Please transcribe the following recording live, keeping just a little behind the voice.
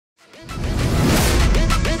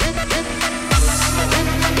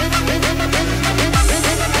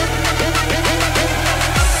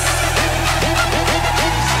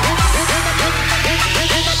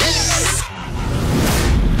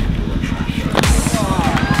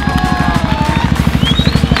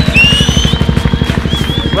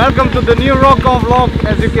Welcome to the new RokON vlog.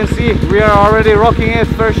 As you can see, we are already rocking it.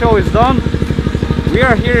 First show is done. We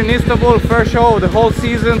are here in Istanbul, first show of the whole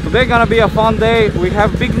season. Today gonna be a fun day. We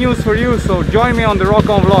have big news for you, so join me on the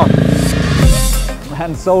RokON vlog.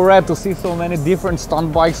 And so rad to see so many different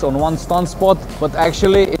stunt bikes on one stunt spot. But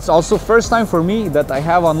actually it's also first time for me that I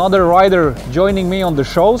have another rider joining me on the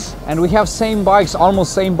shows, and we have same bikes,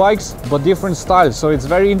 almost same bikes, but different styles. So it's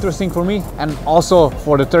very interesting for me and also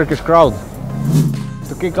for the Turkish crowd.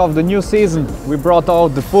 To kick off the new season, we brought out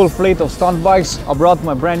the full fleet of stunt bikes. I brought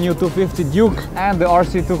my brand new 250 Duke and the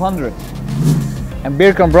RC 200. And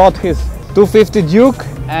Birkan brought his 250 Duke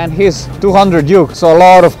and his 200 Duke. So a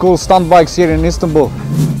lot of cool stunt bikes here in Istanbul.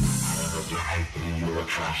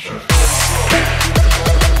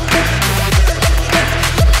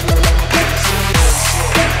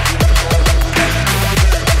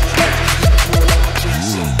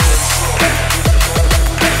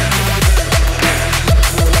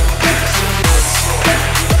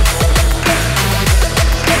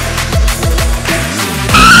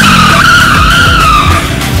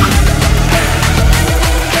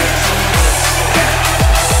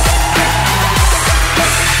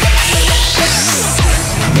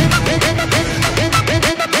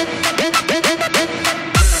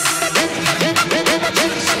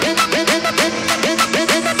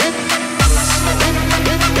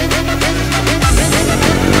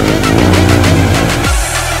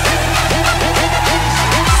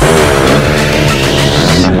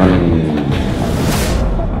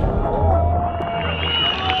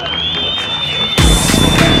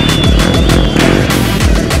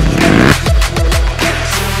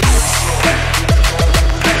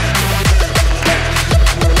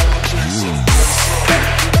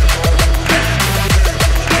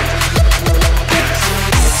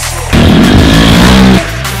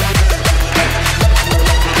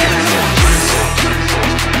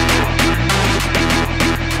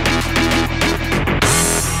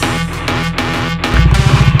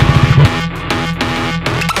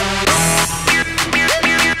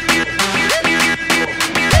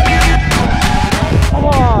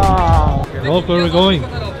 Where are we going?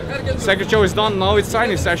 Second show is done, now it's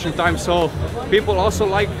signing session time, so people also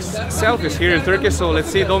like selfies here in Turkey, so let's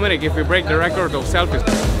see, Dominic, if we break the record of selfies.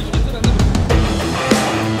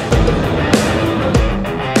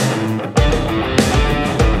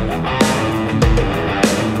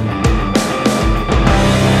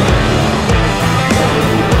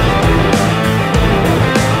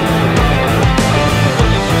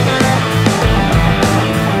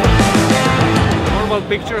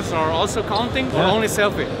 Pictures are also counting, or only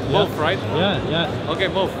selfie? Yeah. Both, right? Yeah. Okay,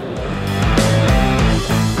 both.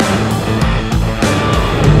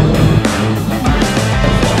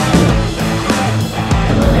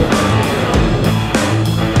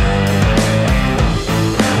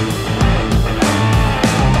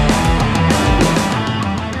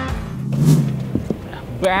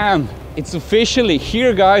 Bam! It's officially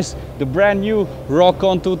here, guys. The brand new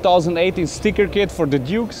RokON 2018 sticker kit for the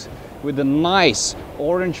Dukes, with a nice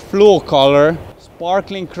orange fluo color,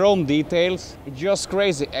 sparkling chrome details. It's just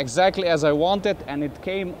crazy, exactly as I wanted, and it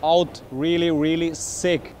came out really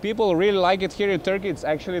sick. People really like it here in Turkey. It's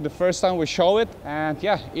actually the first time we show it. And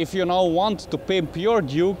yeah, if you now want to pimp your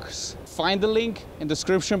Dukes, find the link in the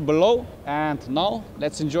description below. And now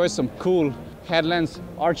let's enjoy some cool headlamps,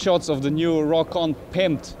 art shots of the new RokON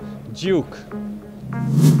pimped Duke.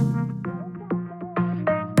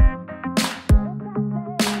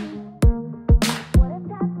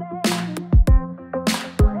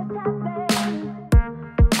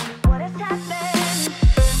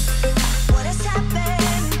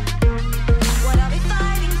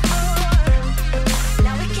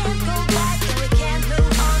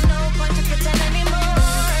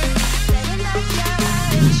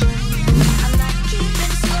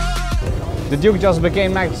 The Duke just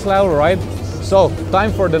became next level, right? So,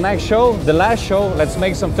 time for the next show, the last show. Let's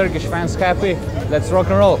make some Turkish fans happy. Let's rock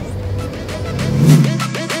and roll.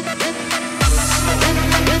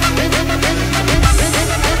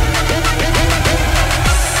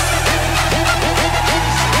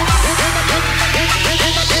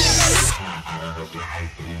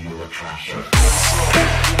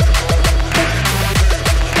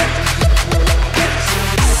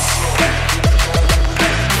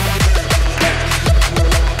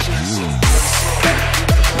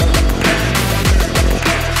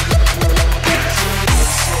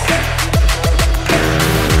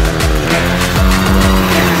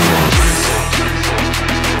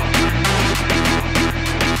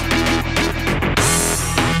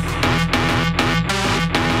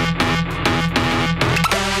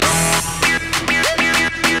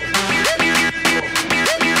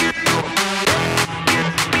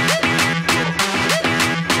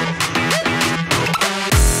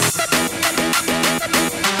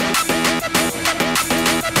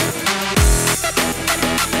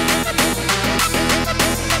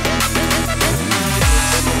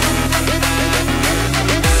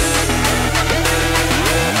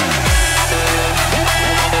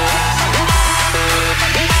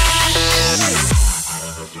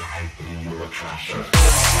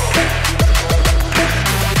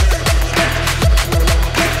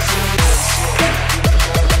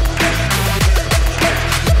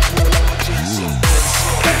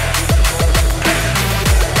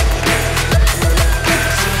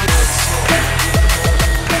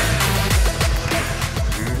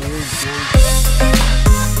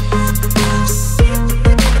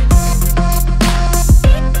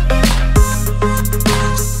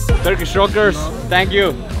 Turkish rockers, thank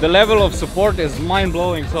you. The level of support is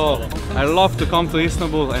mind-blowing, so I love to come to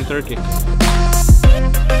Istanbul and Turkey.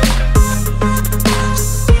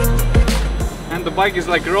 And the bike is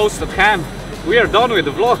like roasted ham. We are done with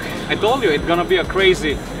the vlog. I told you it's gonna be a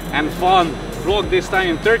crazy and fun vlog this time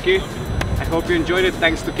in Turkey. I hope you enjoyed it.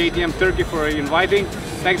 Thanks to KTM Turkey for inviting.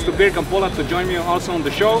 Thanks to Birkan Poland to join me also on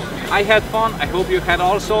the show. I had fun. I hope you had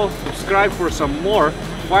also. Subscribe for some more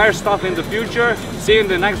fire stuff in the future. See you in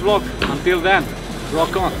the next vlog. Until then,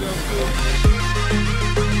 rock on.